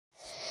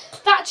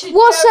Patrick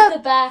What's Joe's up? the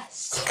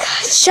best.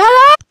 Shut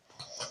up!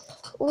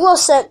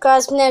 What's up,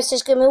 guys? My name is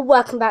Screamer.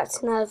 Welcome back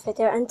to another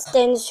video. And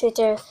today in this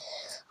video,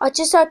 I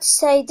just have to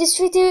say this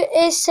video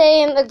is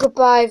saying a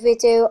goodbye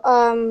video.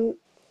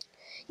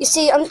 You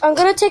see, I'm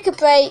gonna take a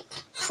break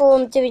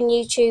from doing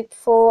YouTube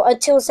for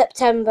until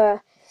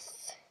September.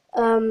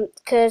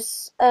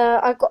 Because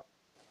I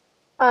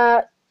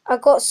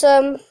got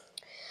some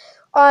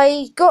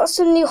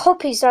new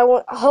hobbies I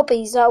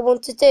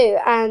want to do,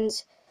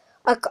 and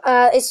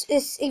it's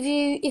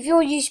if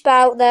you're YouTube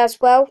out there as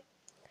well.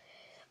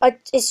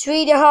 It's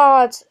really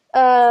hard,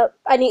 and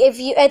if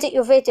you edit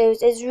your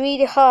videos, it's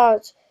really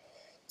hard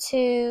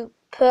to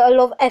put a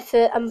lot of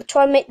effort and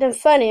try and make them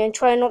funny and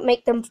try and not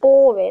make them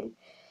boring.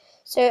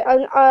 So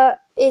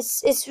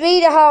it's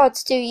really hard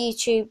to do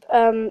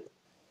YouTube.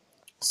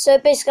 So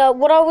basically,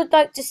 what I would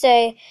like to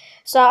say,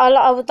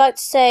 I would like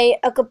to say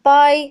a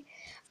goodbye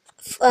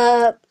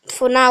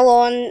for now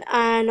on,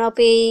 and I'll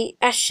be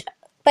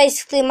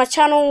basically my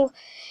channel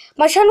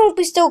will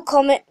be still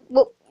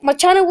my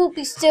channel will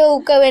be still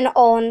going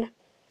on.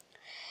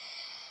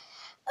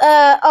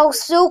 I'll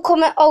still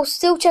comment. I'll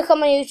still check out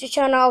my YouTube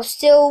channel. I'll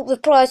still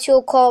reply to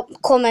your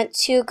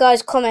comments, to you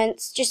guys'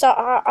 comments. Just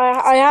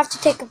I have to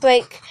take a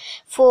break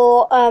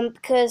for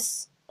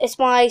because it's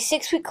my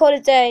 6-week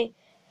holiday,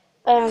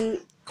 and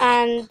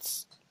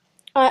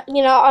I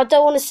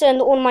don't want to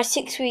spend all my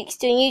 6 weeks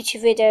doing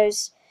YouTube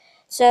videos.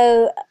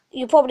 So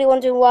you're probably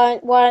wondering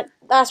why.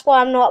 That's why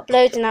I'm not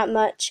uploading that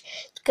much,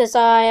 because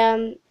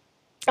I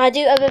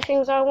do other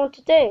things I want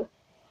to do.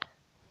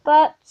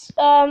 But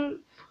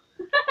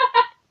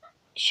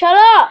shut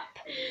up!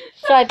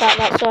 Sorry about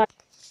that, sorry.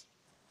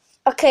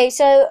 Okay,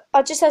 so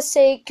I just have to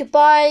say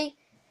goodbye,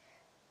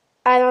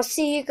 and I'll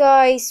see you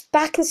guys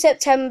back in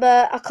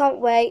September. I can't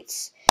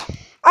wait.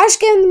 Ash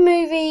Game the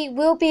movie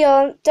will be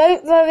on.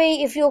 Don't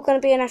worry if you're going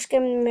to be in Ash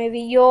Game the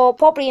movie. You're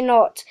probably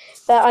not,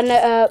 but I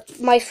know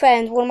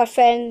one of my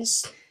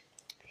friends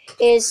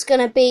is going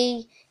to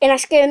be in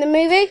Ash Game the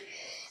movie.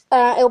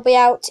 It'll be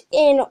out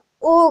in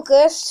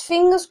August.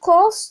 Fingers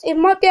crossed. It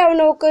might be out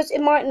in August.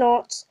 It might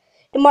not.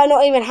 It might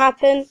not even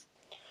happen.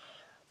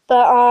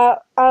 But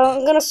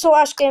I'm going to sort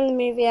Ash Game the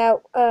movie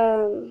out.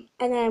 And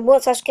then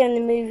once Ash Game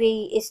the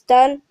movie is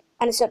done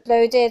and it's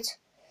uploaded,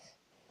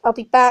 I'll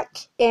be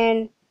back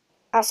in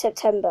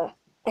September.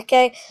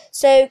 Okay,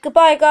 so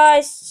goodbye,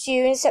 guys. See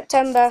you in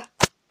September.